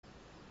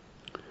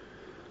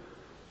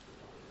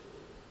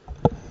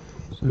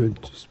So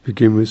just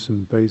begin with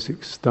some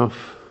basic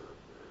stuff,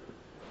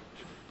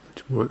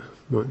 which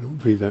might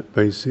not be that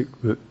basic,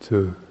 but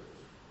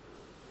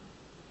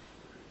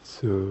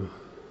it's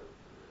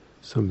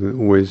something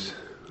that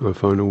I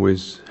find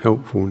always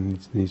helpful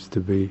and needs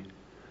to be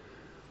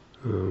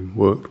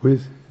worked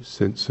with. A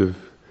sense of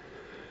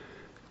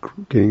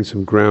getting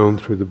some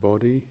ground through the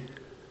body,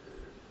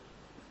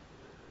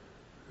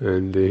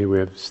 and here we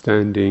have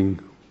standing,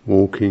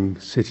 walking,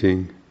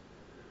 sitting,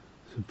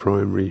 the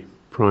primary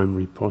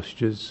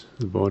postures of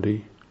the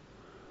body.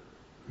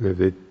 They have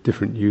their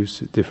different use,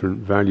 different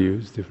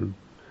values, different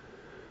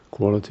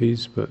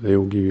qualities, but they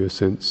all give you a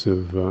sense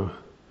of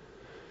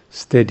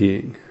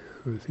steadying.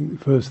 I think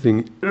the first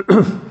thing,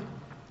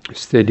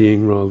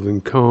 steadying rather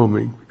than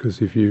calming,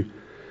 because if you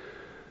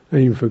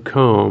aim for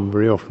calm,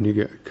 very often you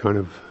get a kind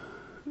of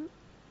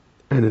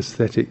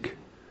anesthetic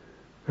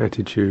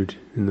attitude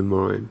in the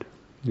mind.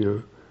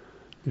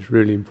 It's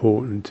really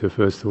important to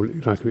first of all,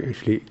 like,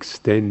 actually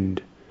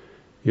extend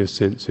your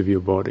sense of your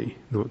body,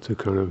 not to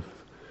kind of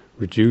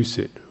reduce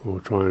it or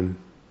try and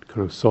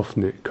kind of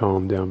soften it,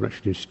 calm down, but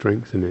actually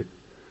strengthen it.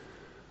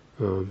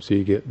 So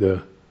you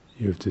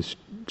have to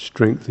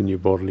strengthen your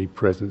bodily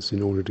presence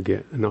in order to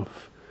get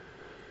enough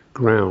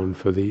ground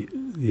for the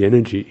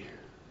energy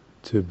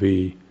to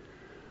be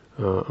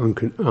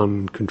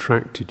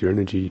uncontracted, your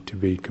energy to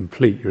be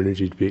complete, your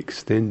energy to be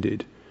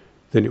extended.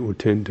 Then it will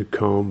tend to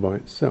calm by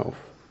itself.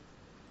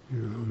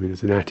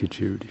 It's an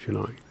attitude, if you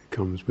like, that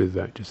comes with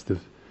that, just the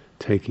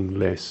taking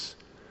less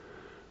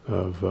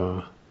of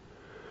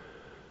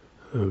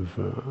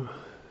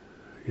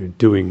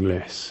doing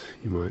less,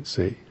 you might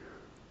say.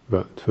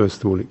 But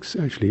first of all,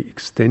 actually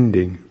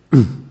extending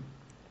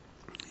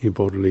your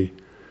bodily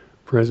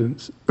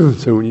presence.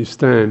 So when you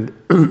stand,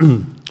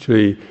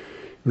 actually,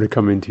 you're going to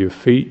come into your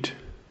feet,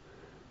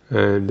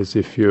 and as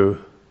if you're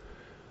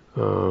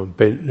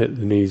bent, let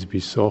the knees be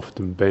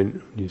soft and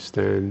bent. When you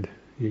stand,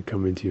 you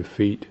come into your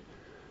feet,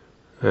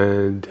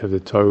 and have the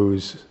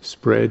toes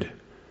spread.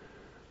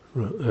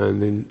 And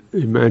then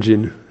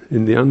imagine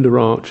in the under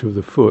arch of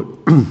the foot,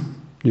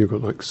 you've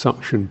got like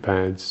suction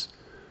pads,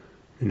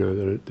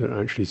 that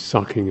are actually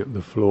sucking at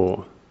the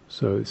floor.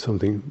 So it's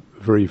something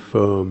very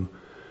firm,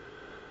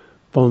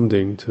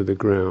 bonding to the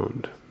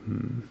ground.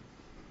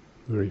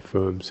 Very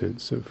firm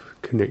sense of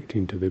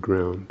connecting to the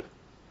ground.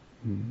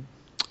 And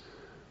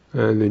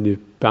then you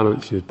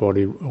balance your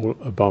body all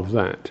above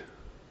that.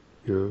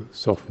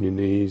 Soften your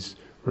knees,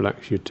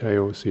 relax your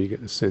tail, so you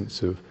get the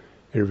sense of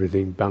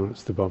everything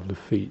balanced above the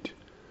feet.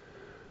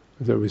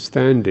 So with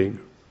standing,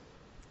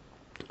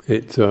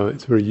 it's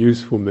very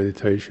useful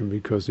meditation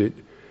because it's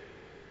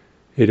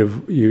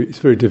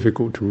very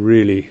difficult to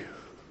really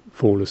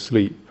fall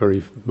asleep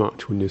very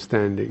much when you're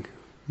standing.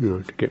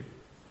 To get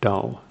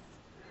dull,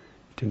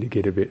 you tend to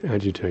get a bit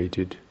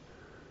agitated,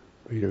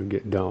 but you don't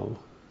get dull.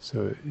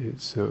 So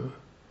it's a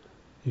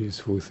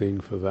useful thing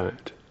for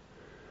that.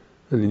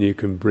 And then you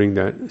can bring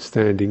that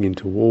standing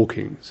into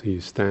walking. So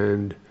you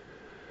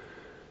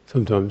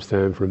sometimes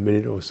stand for a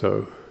minute or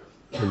so,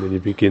 and then you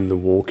begin the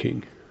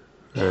walking.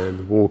 And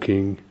the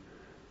walking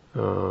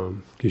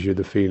gives you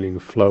the feeling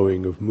of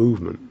flowing, of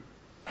movement.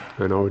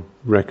 And I would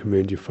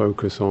recommend you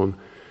focus on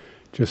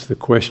just the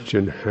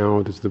question,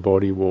 how does the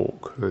body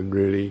walk? And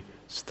really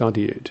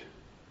study it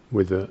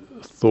with a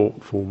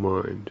thoughtful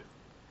mind.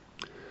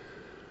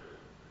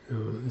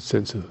 A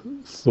sense of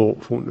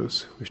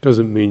thoughtfulness, which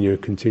doesn't mean you're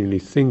continually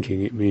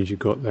thinking, it means you've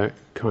got that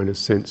kind of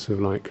sense of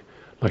like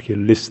you're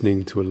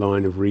listening to a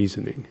line of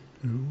reasoning.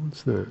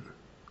 What's that?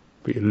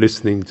 But you're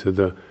listening to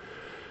the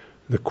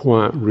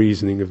quiet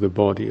reasoning of the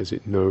body as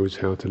it knows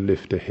how to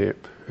lift a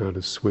hip, how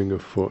to swing a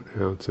foot,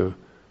 how to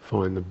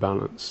find the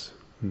balance,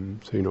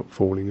 so you're not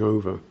falling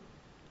over.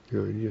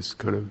 You just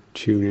kind of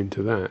tune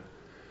into that.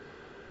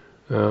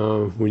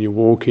 When you're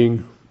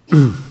walking,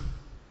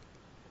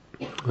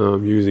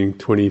 using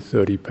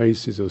 20-30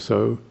 paces or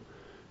so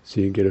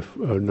you get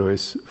a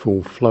nice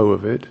full flow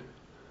of it.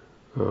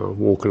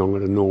 Walk along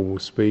at a normal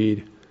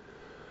speed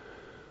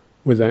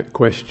with that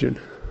question,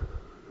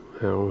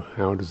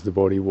 how does the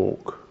body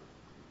walk?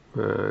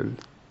 And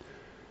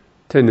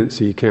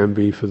tendency can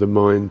be for the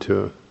mind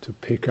to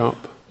pick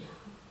up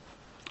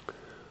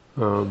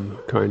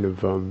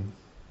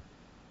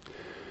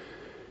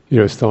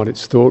start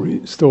its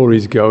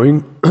stories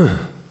going.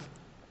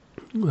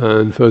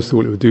 And first of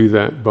all, it will do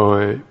that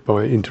by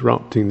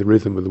interrupting the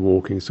rhythm of the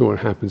walking. So what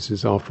happens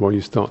is, after a while,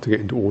 you start to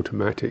get into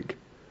automatic.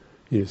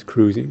 You're just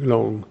cruising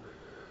along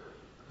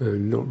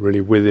and not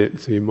really with it,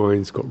 so your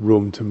mind's got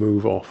room to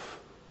move off.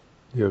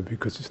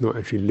 Because it's not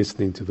actually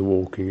listening to the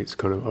walking, it's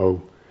kind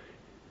of,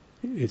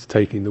 it's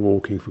taking the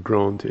walking for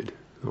granted.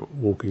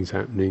 Walking's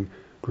happening,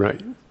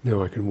 great,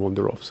 now I can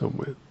wander off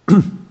somewhere.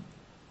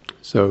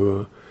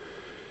 So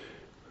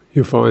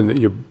you'll find that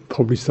you'll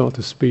probably start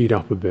to speed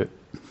up a bit.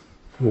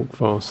 Walk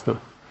faster.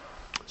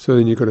 So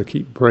then you've got to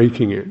keep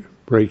breaking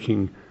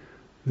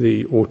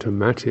the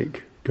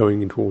automatic,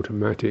 going into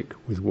automatic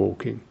with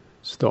walking.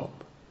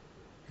 Stop.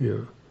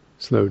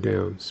 Slow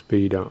down,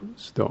 speed up,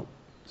 stop,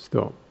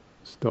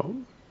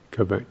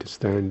 go back to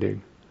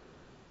standing.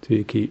 So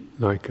you keep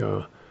like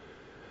you're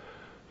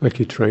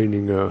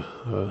training a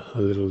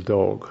little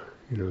dog.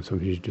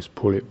 Sometimes you just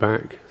pull it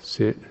back,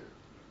 sit,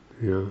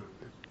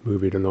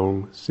 move it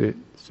along, sit.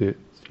 You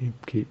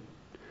keep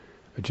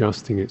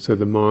adjusting it so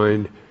the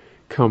mind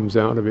comes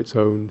out of its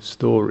own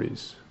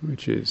stories,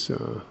 which is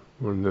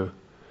one of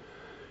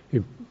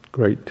the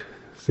great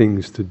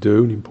things to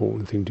do, an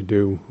important thing to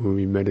do when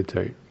we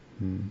meditate.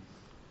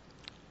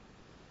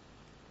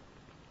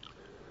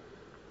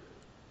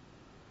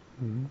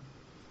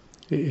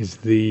 It is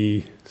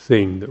the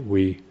thing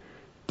that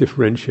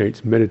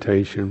differentiates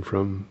meditation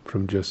from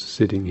just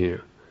sitting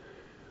here.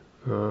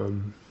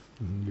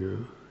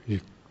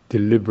 You're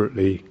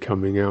deliberately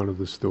coming out of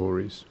the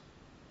stories,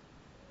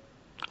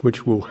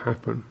 which will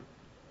happen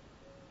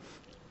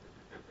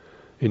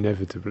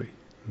inevitably.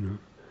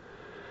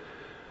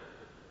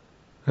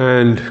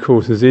 And of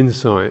course, as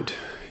insight,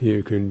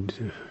 you can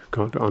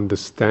got to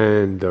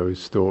understand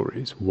those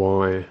stories,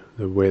 where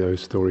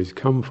those stories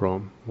come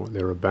from, what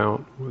they're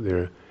about, what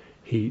their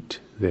heat,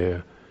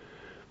 their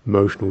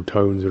emotional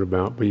tones are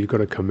about, but you've got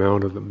to come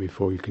out of them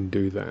before you can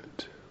do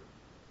that.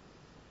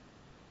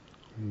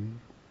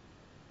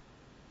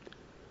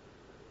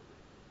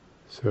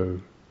 So,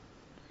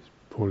 just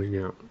pulling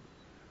out.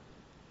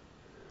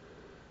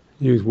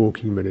 Use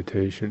walking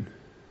meditation.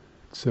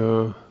 It's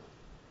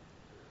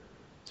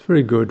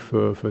very good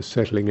for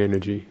settling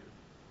energy,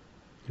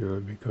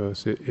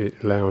 because it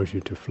allows you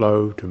to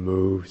flow, to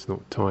move. It's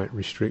not tight,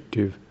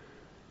 restrictive,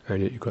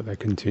 and yet you've got that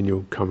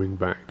continual coming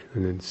back,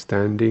 and then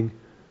standing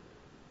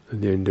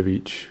at the end of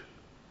each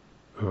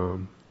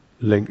end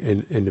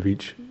of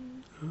each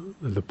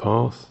of the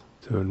path,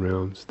 turn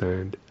round,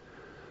 stand,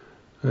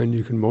 and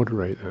you can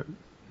moderate that.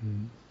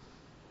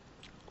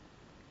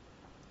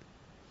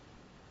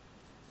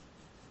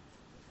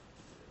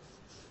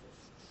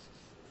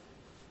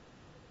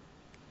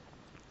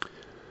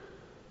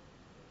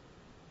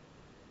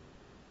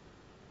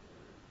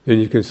 Then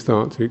you can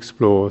start to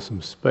explore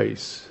some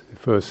space. The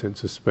first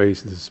sense of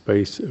space is the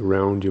space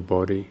around your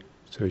body.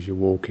 So as you're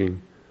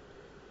walking,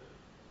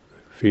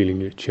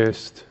 feeling your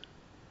chest,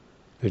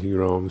 letting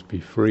your arms be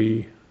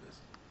free.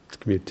 There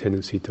can be a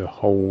tendency to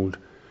hold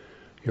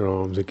your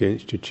arms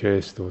against your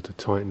chest or to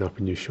tighten up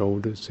in your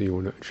shoulders. So you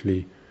want to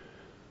actually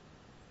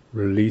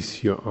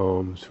release your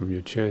arms from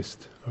your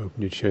chest,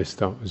 open your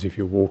chest up as if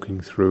you're walking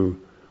through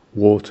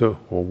water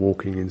or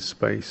walking in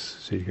space.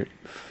 So you can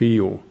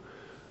feel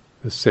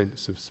the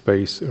sense of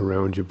space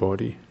around your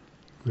body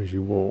as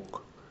you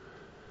walk.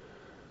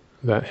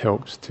 That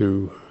helps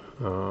to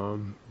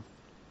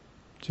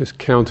just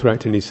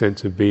counteract any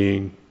sense of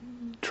being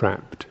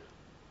trapped,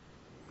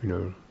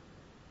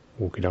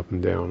 walking up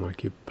and down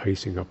like you're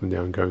pacing up and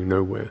down, going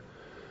nowhere.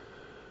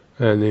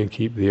 And then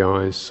keep the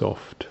eyes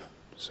soft,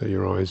 so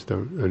your eyes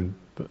don't,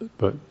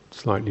 but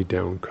slightly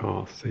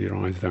downcast, so your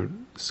eyes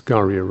don't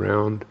scurry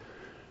around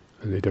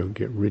and they don't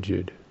get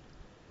rigid.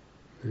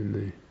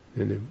 And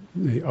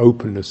the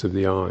openness of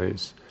the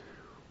eyes,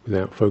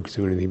 without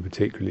focusing on anything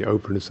particular, the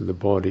openness of the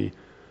body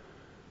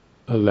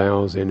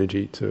allows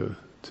energy to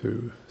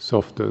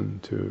soften,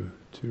 to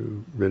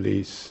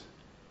release,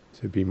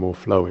 to be more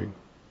flowing.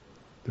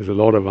 There's a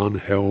lot of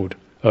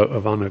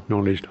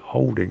unacknowledged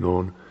holding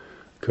on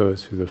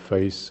occurs through the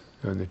face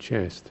and the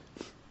chest.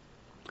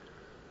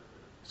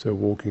 So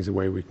walking is a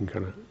way we can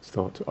kind of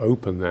start to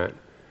open that.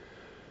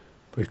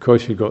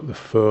 Because you've got the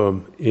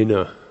firm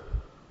inner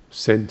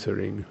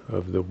centering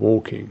of the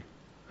walking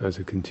as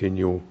a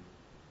continual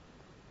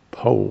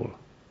pole,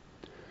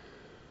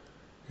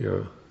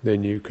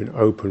 then you can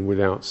open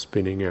without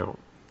spinning out.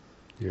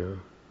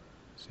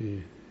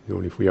 See,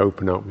 if we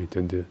open up, we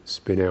tend to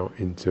spin out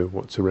into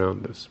what's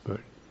around us, but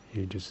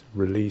you just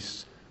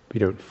release. You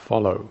don't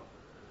follow.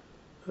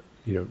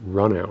 You don't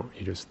run out.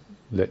 You just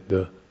let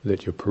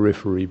your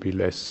periphery be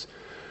less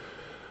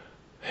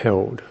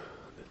held,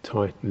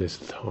 less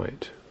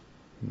tight.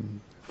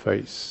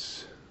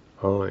 Face,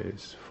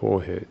 eyes,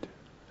 forehead,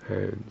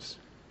 hands,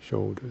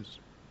 shoulders,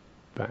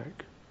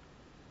 back,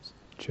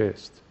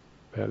 chest,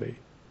 belly.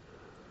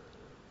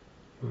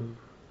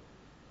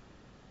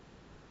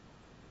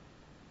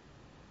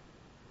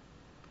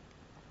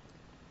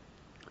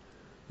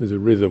 There's a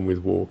rhythm with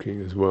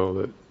walking as well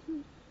that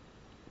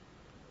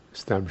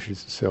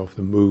establishes itself,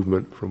 the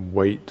movement from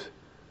weight,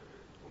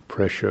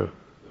 pressure,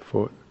 the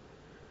foot,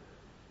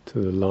 to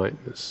the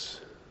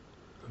lightness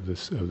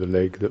of the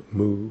leg that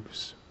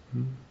moves.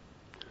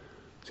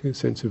 See a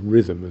sense of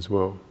rhythm as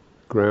well.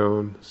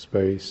 Ground,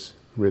 space,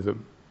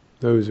 rhythm.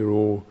 Those are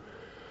all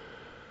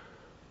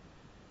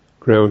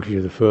ground gives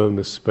you the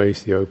firmness,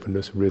 space, the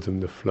openness, rhythm,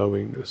 the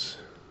flowingness.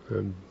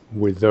 And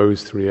with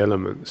those three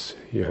elements,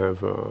 you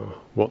have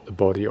what the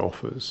body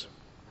offers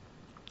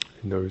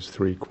in those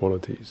three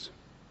qualities.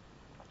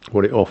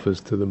 What it offers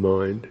to the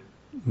mind.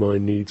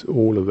 Mind needs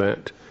all of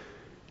that.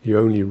 You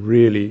only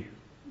really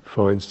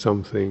find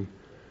something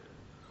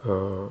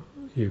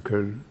you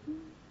can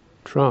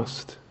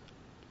trust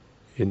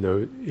in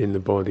the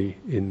body,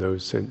 in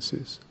those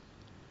senses.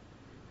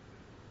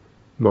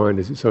 Mind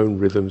has its own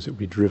rhythms that will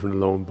be driven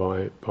along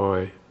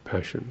by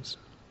passions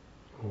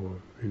or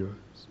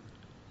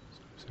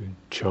so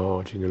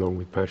charging along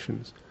with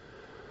passions.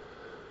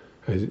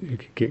 As it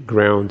can get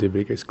grounded,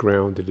 but it gets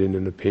grounded in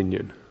an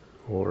opinion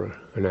or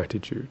an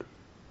attitude.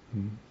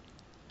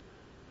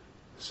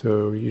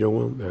 So you don't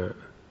want that.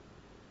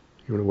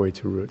 You want a way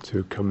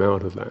to come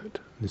out of that.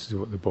 This is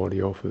what the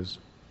body offers.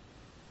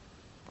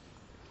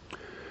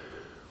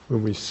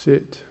 When we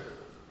sit,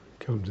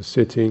 come to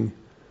sitting,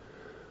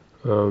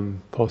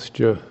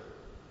 posture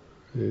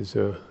is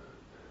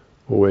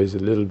always a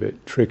little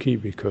bit tricky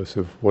because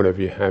of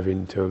whatever you have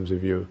in terms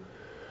of your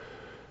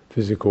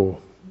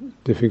physical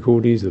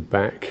difficulties, the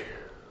back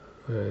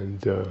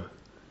and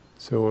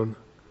so on,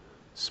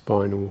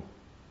 spinal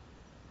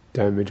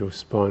damage or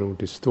spinal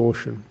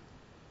distortion.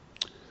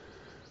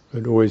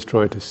 But always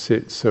try to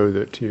sit so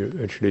that you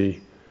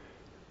actually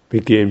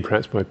begin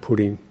perhaps by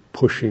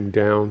pushing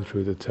down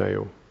through the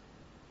tail.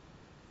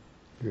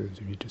 So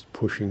you're just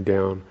pushing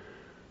down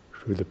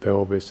through the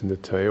pelvis and the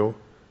tail.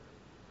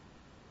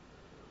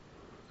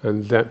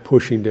 And that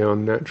pushing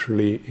down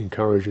naturally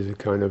encourages a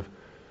kind of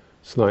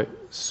slight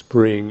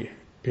spring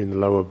in the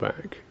lower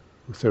back.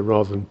 So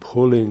rather than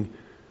pulling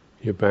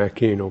your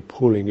back in or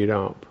pulling it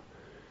up,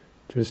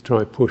 just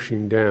try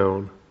pushing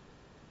down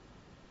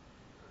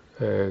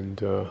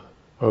and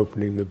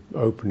opening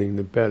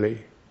the belly.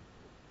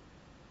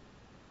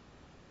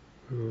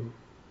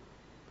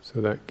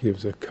 So that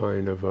gives a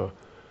kind of a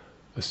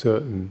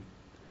certain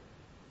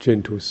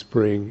gentle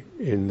spring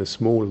in the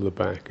small of the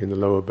back, in the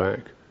lower back,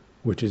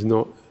 which is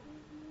not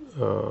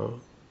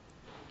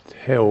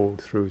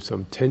held through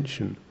some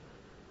tension,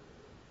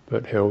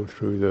 but held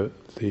through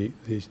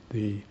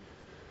the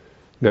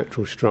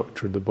natural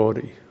structure of the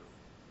body.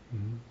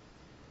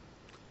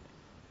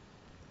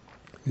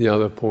 The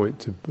other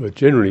point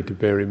generally to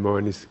bear in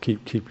mind is to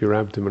keep your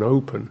abdomen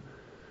open,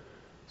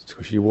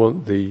 because you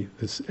want the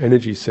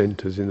energy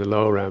centers in the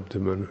lower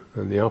abdomen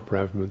and the upper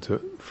abdomen to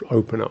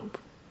open up.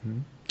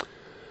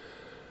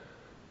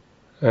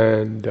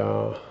 And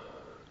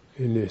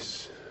in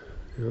this,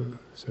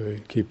 so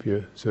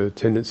the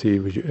tendency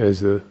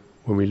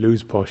when we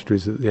lose posture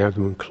is that the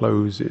abdomen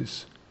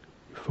closes.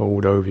 You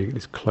fold over, you get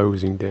this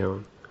closing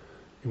down.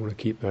 You want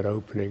to keep that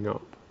opening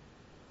up.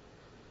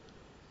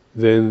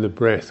 Then the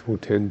breath will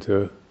tend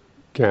to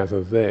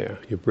gather there.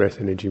 Your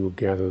breath energy will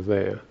gather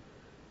there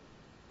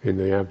in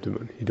the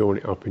abdomen. You don't want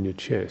it up in your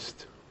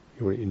chest.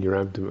 You want it in your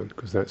abdomen,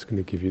 because that's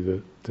going to give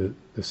you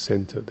the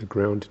center, the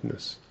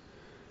groundedness,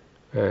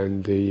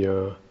 and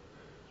the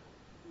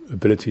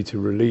ability to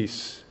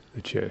release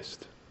the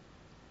chest.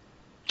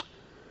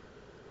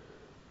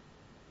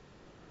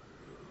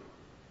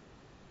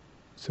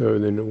 So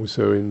then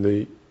also in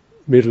the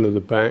middle of the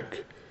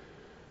back,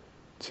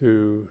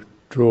 to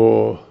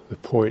draw the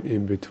point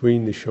in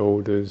between the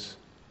shoulders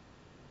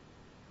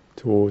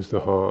towards the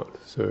heart.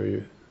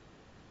 So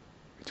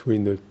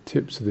between the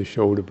tips of the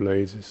shoulder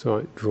blades, it's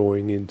like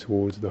drawing in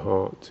towards the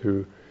heart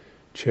to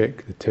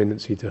check the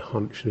tendency to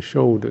hunch the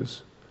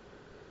shoulders.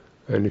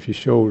 And if your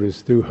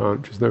shoulders do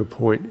hunch, there's no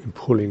point in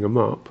pulling them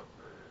up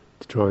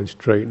to try and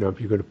straighten up.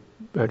 You've got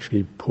to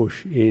actually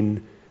push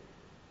in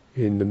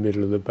the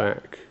middle of the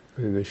back,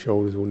 and the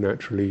shoulders will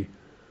naturally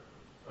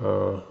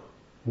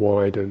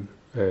widen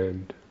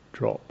and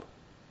drop.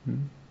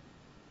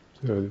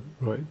 So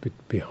right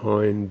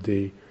behind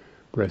the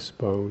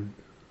breastbone.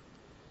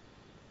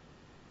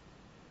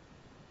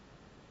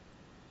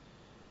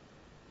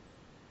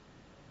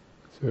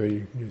 So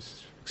you can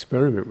just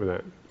experiment with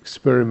that.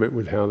 Experiment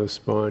with how the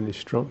spine is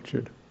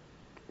structured,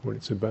 what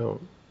it's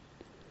about.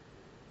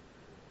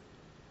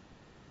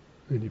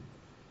 And you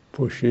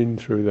push in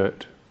through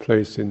that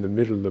place in the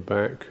middle of the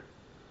back.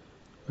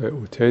 That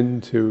will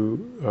tend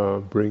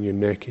to bring your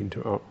neck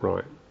into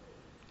upright,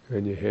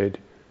 and your head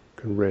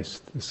can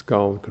rest, the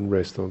skull can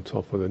rest on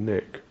top of the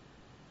neck.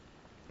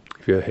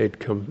 If your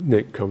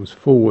neck comes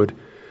forward,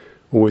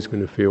 always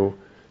going to feel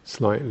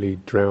slightly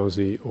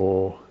drowsy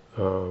or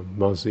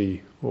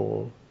muzzy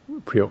or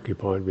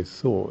preoccupied with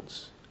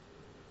thoughts.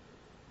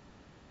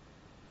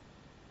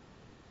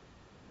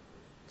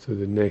 So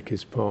the neck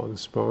is part of the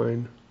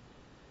spine,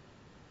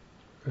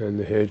 and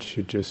the head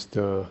should just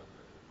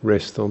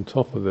rest on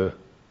top of the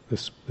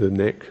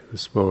neck, the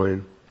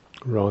spine,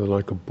 rather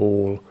like a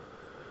ball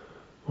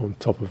on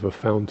top of a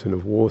fountain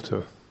of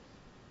water.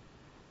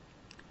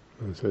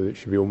 And so there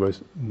should be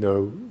almost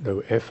no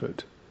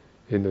effort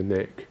in the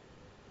neck,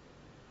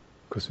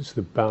 because it's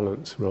the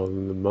balance rather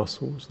than the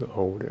muscles that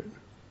hold it.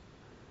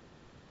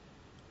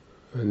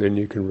 And then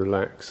you can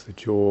relax the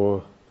jaw,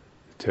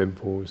 the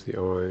temples, the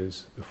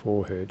eyes, the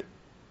forehead.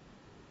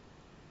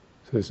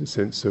 So there's a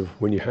sense of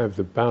when you have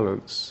the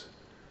balance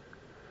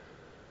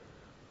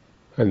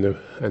and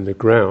the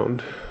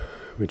ground,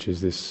 which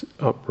is this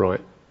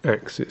upright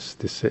axis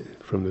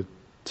from the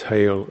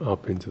tail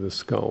up into the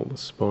skull, the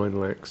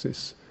spinal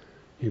axis,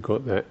 you've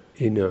got that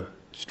inner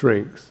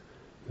strength,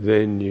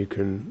 then you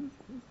can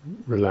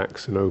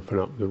relax and open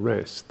up the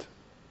rest.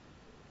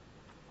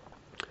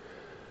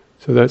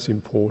 So that's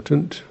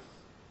important,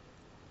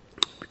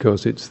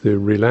 because it's the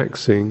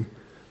relaxing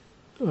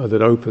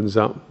that opens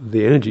up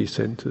the energy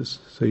centers.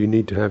 So you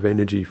need to have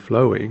energy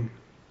flowing.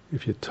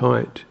 If you're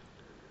tight,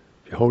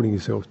 if you're holding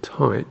yourself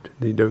tight,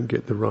 then you don't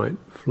get the right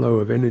flow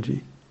of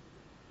energy.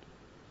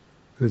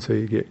 And so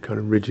you get kind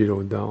of rigid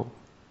or dull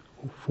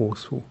or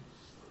forceful.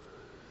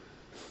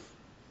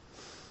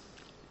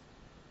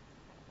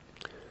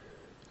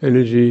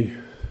 Energy,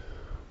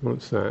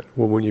 what's that?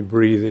 Well, when you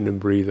breathe in and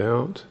breathe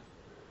out,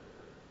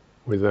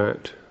 with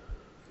that,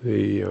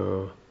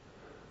 the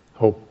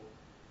whole,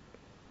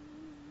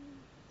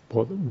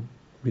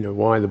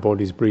 why the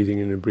body's breathing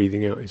in and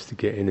breathing out is to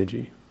get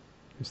energy.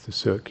 It's to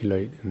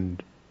circulate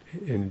and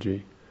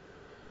energy.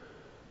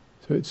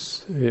 So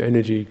it's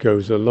energy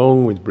goes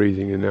along with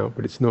breathing in and out,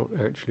 but it's not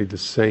actually the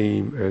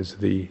same as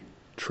the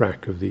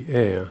track of the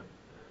air.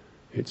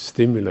 It's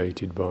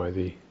stimulated by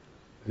the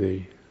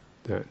air,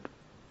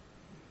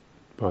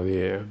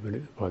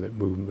 by that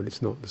movement, but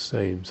it's not the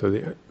same. So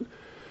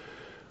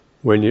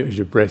as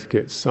your breath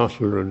gets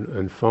subtler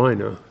and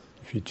finer,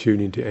 if you tune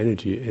into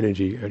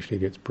energy actually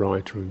gets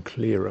brighter and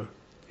clearer.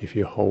 If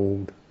you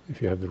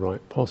have the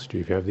right posture,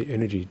 if you have the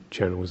energy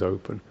channels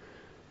open.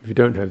 If you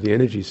don't have the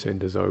energy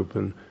centers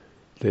open,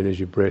 then as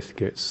your breath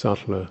gets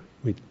subtler,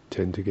 we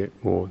tend to get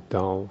more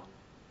dull,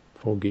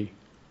 foggy.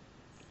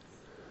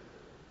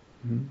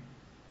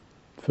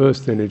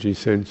 First energy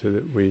center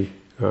that we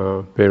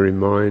bear in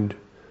mind,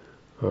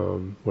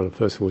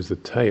 first of all is the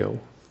tail.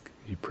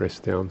 You press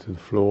down to the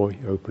floor,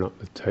 you open up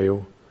the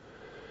tail.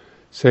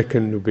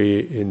 Second will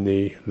be in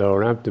the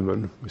lower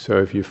abdomen.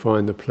 So if you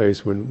find the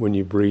place when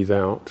you breathe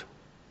out,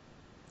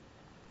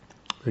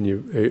 and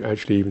you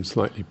actually even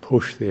slightly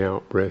push the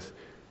out breath,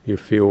 you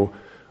feel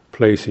a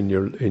place in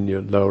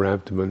your lower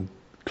abdomen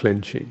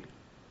clenching.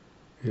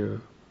 If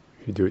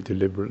you do it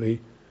deliberately,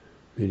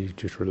 then you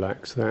just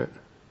relax that.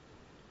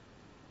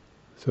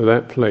 So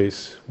that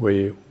place where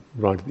you,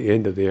 right at the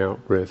end of the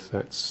out breath,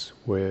 that's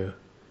where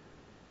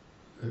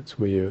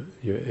your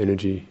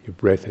energy, your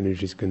breath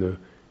energy is going to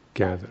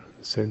gather at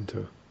the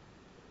center.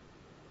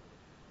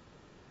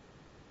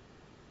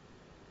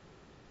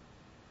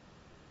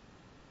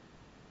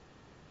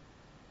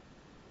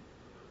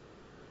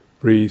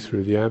 Breathe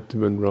through the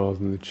abdomen rather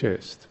than the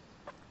chest.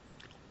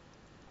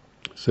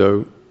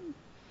 So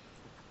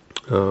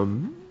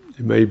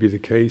it may be the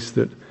case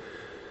that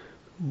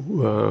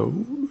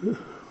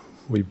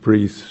we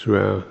breathe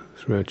through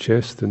our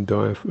chest and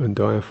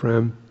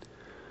diaphragm,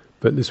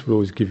 but this will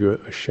always give you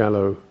a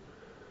shallow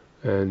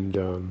and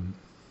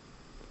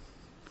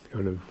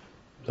kind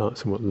of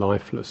somewhat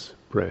lifeless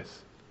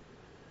breath.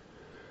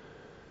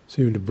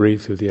 So you want to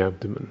breathe through the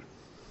abdomen.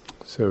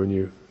 So when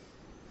you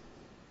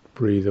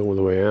breathe all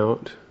the way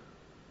out,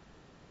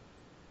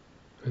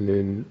 and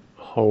then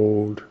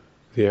hold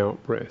the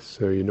out breath.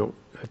 So you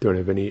don't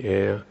have any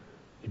air.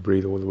 You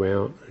breathe all the way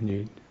out,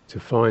 and to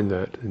find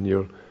that, and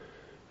you'll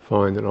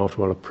find that after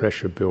a while a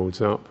pressure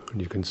builds up,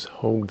 and you can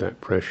hold that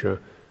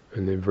pressure,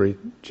 and then very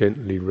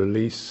gently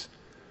release.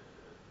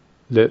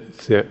 Let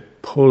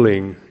that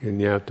pulling in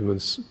the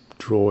abdomen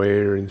draw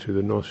air in through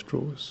the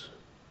nostrils.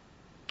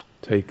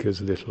 Take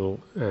as little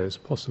as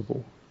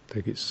possible.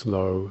 Take it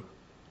slow.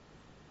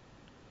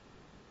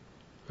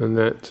 And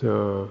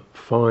that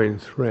fine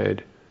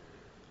thread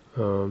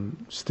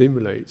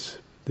stimulates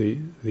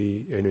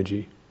the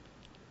energy,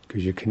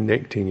 because you're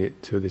connecting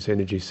it to this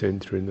energy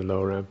center in the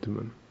lower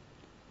abdomen.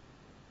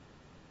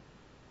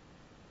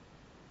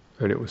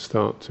 And it will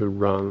start to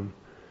run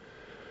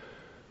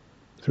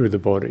through the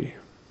body.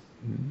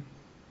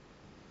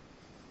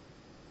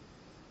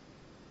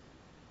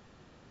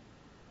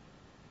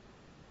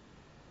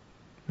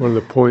 One of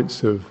the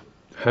points of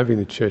having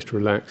the chest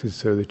relaxed is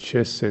so the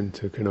chest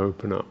center can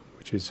open up,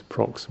 which is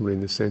approximately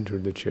in the center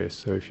of the chest.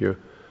 So if your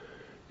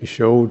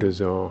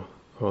shoulders are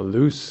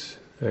loose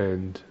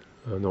and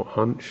are not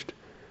hunched,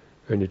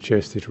 and your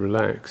chest is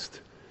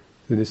relaxed,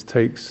 then this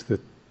takes the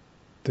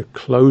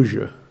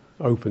closure,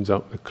 opens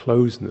up the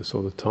closeness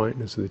or the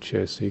tightness of the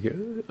chest, so you get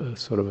a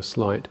sort of a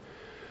slight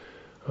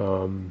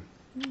or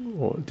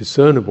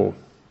discernible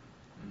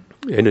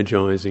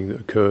energizing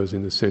that occurs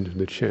in the center of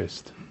the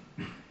chest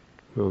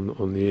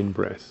on the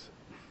in-breath.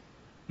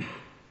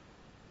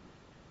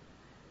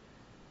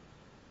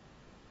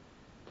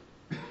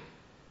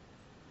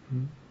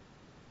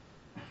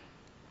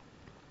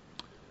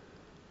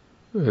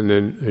 And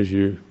then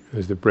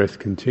as the breath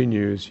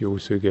continues, you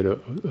also get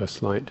a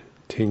slight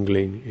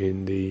tingling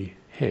in the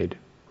head,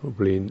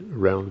 probably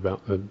around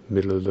about the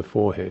middle of the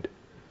forehead.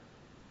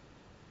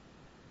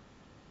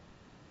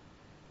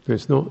 And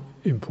it's not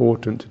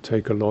important to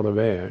take a lot of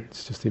air,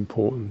 it's just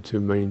important to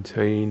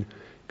maintain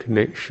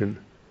connection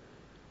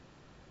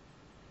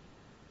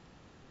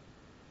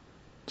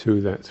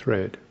to that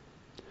thread.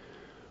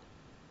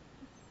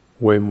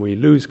 When we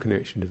lose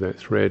connection to that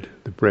thread,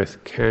 the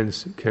breath can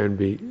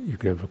be, you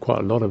can have quite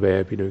a lot of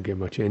air, but you don't get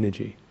much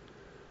energy.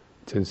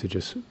 It tends to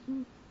just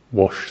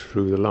wash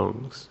through the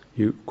lungs.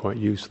 Quite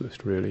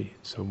useless, really,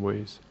 in some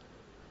ways.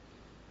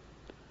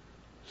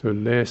 So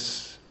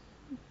less,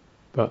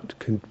 but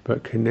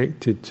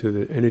connected to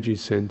the energy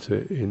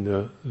center in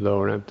the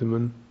lower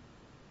abdomen.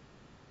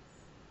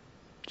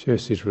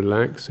 Chest is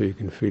relaxed, so you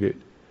can feel it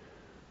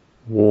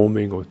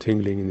warming or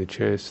tingling in the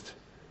chest,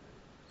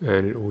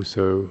 and it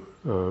also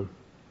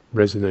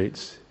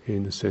resonates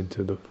in the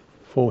center of the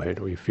forehead,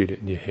 or you feel it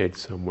in your head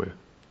somewhere.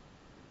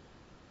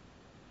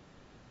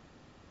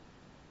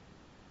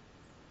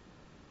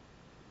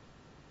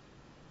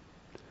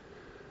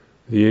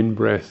 The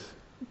in-breath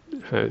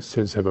tends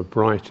to have a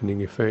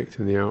brightening effect,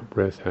 and the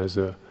out-breath has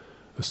a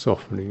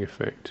softening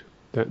effect.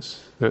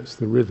 That's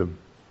the rhythm.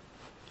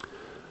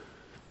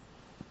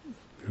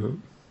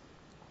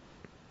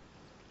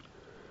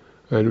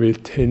 And we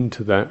attend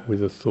to that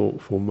with a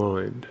thoughtful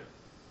mind.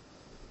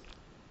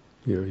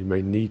 You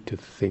may need to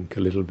think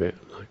a little bit,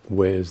 like,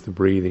 where's the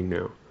breathing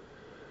now?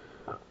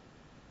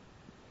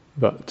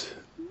 But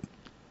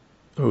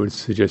I would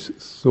suggest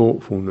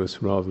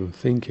thoughtfulness rather than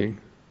thinking,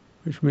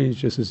 which means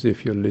just as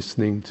if you're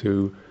listening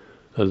to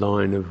a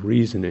line of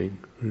reasoning.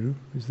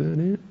 Is that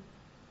it?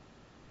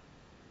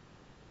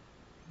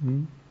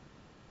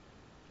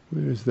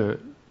 Where is that?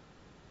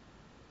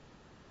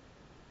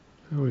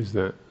 How is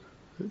that?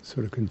 That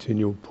sort of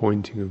continual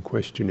pointing and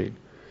questioning.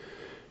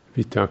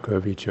 Vitaka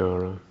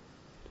vichara.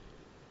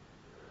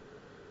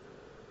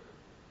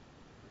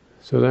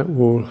 So that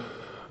will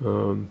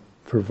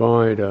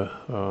provide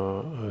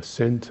a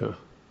center,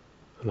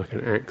 like an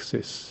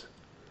axis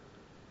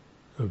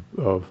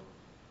of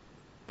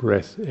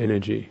breath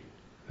energy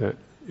that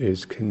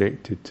is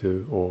connected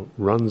to or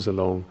runs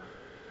along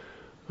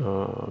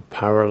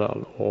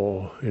parallel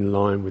or in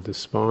line with the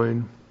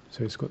spine.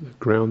 So it's got the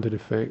grounded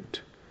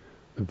effect.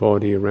 The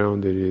body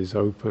around it is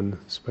open,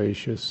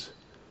 spacious,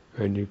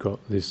 and you've got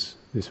this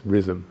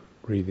rhythm,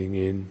 breathing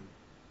in,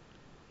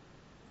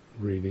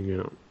 breathing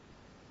out.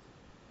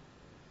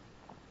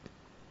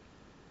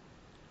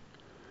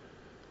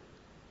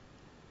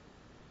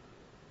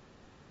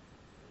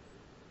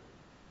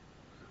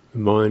 The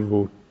mind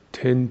will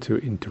tend to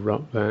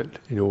interrupt that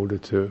in order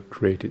to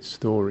create its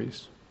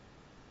stories.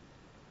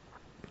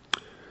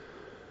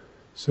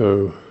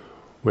 So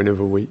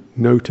whenever we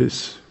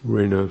notice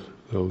we're in a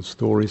little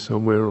story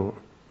somewhere, or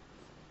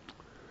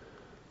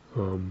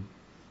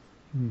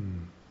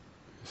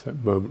it's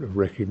that moment of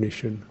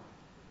recognition,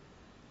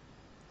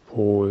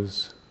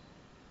 pause,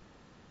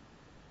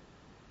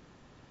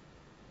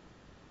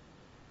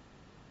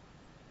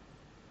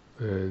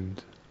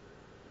 and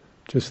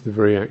just the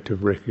very act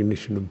of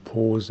recognition and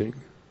pausing.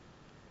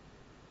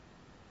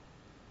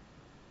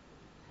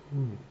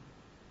 And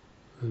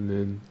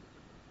then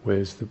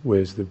where's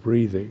the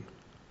breathing?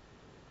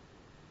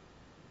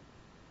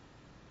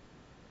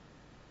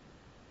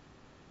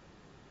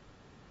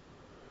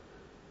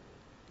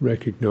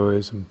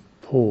 Recognize and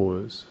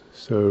pause,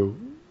 so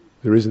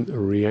there isn't a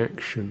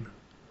reaction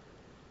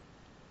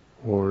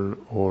or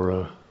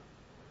a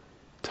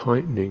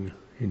tightening,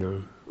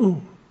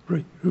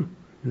 right,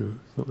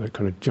 it's not that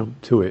kind of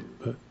jump to it,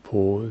 but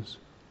pause.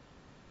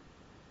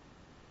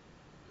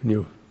 And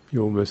you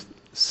almost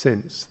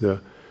sense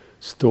the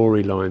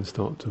storyline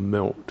start to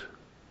melt.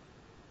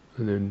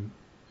 And then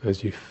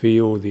as you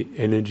feel the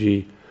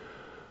energy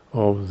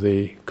of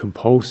the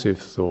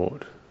compulsive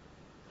thought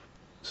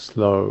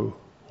slow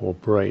or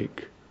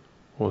break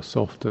or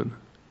soften,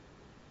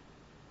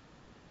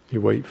 you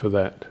wait for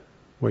that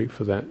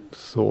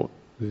thought,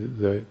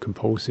 the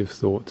compulsive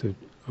thought to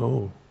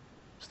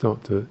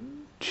start to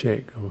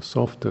check or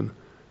soften.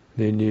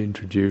 Then you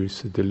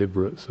introduce a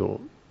deliberate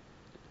thought.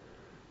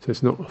 So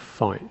it's not a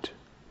fight.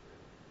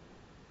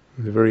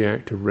 The very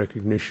act of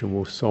recognition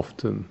will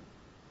soften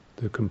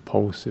the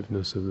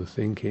compulsiveness of the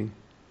thinking,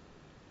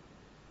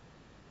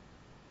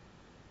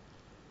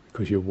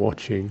 because you're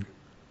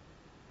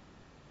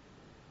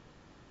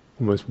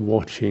almost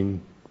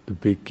watching the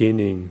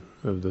beginning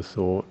of the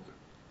thought.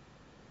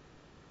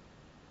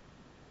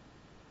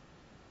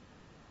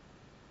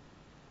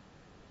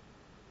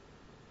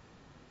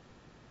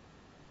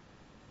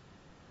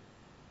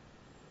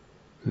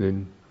 And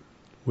then,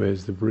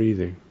 where's the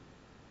breathing?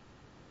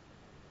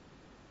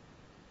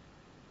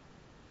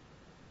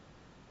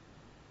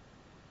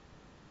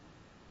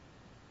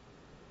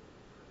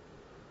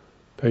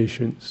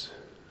 Patience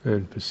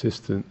and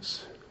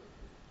persistence.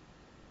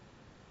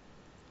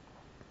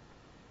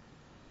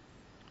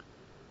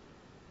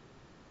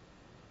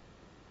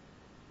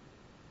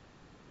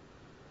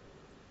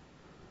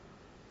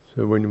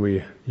 So when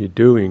you're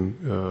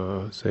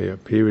doing, say, a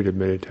period of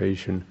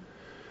meditation,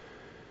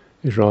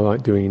 it's rather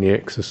like doing any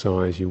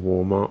exercise. You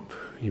warm up,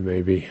 you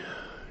maybe,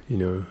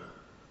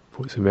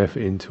 put some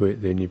effort into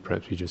it, then you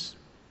just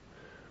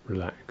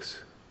relax.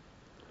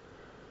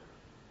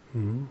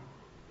 And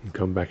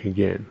come back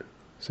again.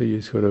 So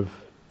you sort of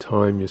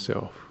time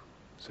yourself,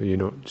 so you're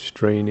not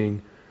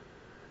straining.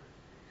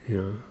 If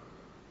you're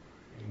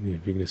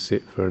going to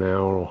sit for an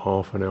hour or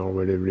half an hour,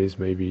 whatever it is,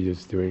 maybe you're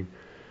just doing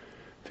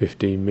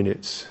 15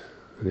 minutes,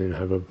 and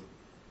then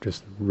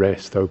just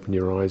rest, open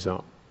your eyes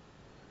up,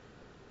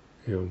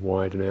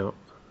 widen out,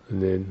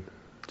 and then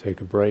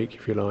take a break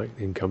if you like,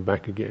 then come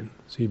back again.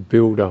 So you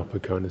build up a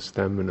kind of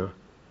stamina,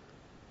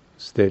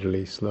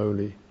 steadily,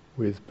 slowly,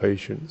 with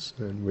patience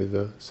and with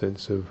a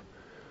sense of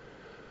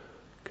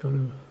kind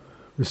of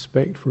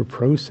respect for a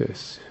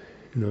process.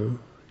 You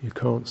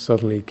can't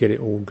suddenly get it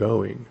all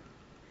going.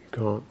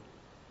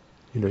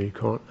 You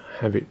can't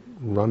have it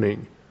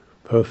running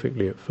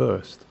perfectly at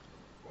first,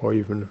 or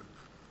even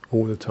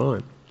all the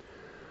time.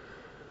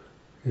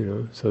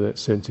 So that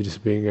sense of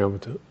just being able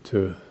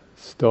to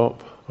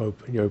stop,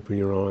 open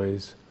your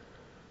eyes,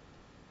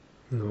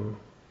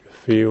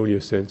 feel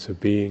your sense of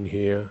being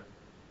here,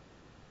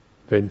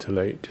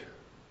 ventilate,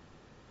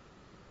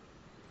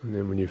 and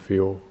then when you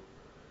feel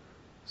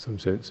some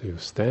sense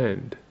of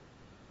stand,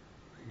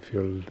 you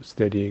feel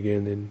steady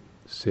again, then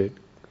sit,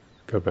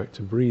 go back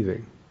to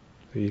breathing.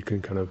 So you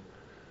can kind of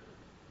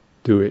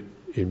do it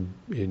in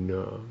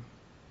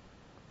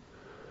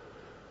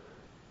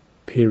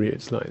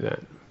periods like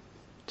that.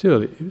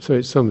 So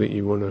it's something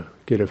you want to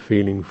get a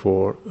feeling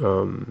for,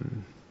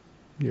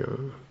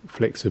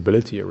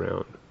 flexibility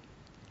around.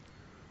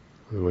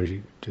 Otherwise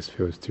you just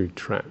feel too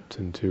trapped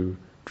and too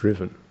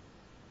driven.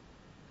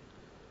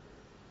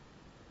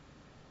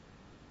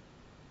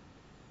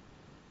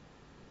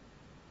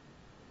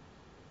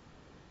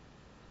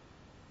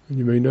 And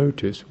you may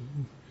notice,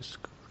 just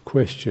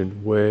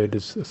question, where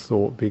does a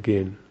thought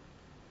begin?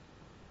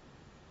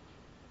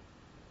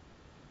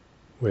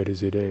 Where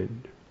does it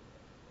end?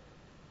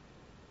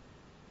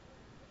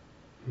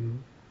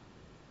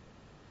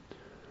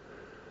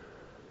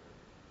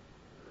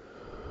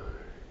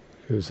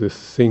 Because the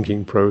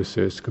thinking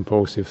process,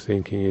 compulsive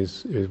thinking,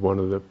 is one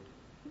of the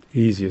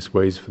easiest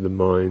ways for the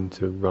mind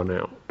to run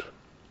out.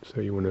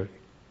 So you want to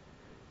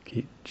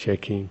keep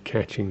checking,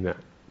 catching that,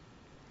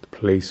 the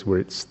place where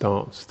it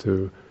starts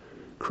to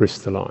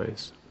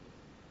crystallize.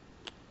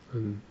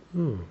 And,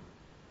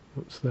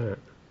 what's that?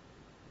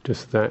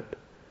 Just that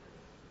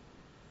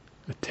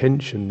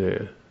attention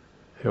there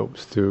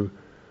helps to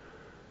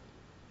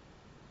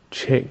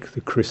check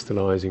the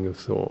crystallizing of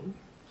thought.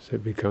 So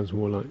it becomes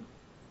more like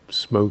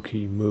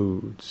smoky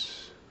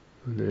moods,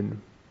 and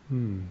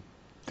then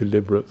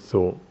deliberate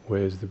thought.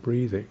 Where's the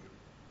breathing?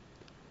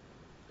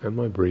 Am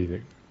I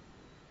breathing?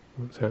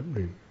 What's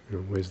happening?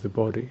 Where's the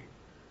body?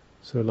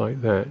 So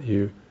like that,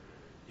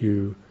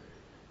 you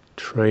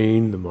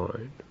train the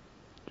mind,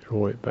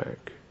 draw it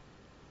back.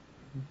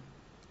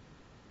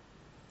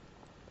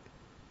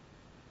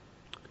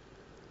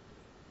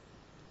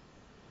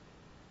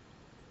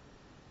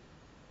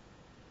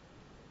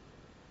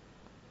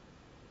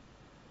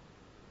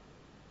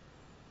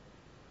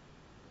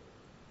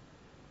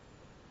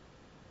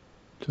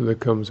 So there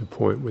comes a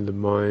point when the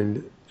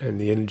mind and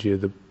the energy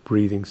of the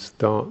breathing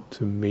start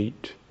to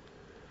meet,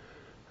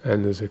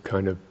 and there's a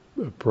kind of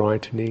a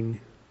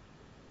brightening,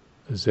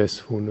 a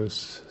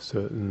zestfulness,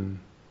 certain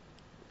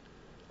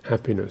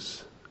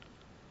happiness.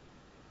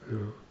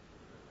 And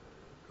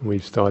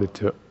we've started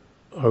to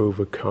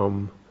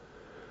overcome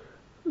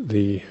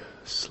the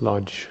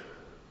sludge,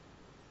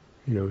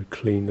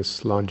 clean the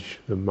sludge,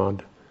 the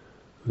mud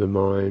of the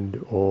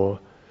mind, or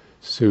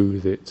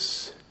soothe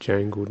its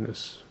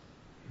jangledness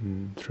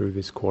through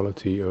this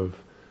quality of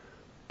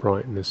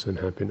brightness and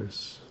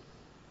happiness.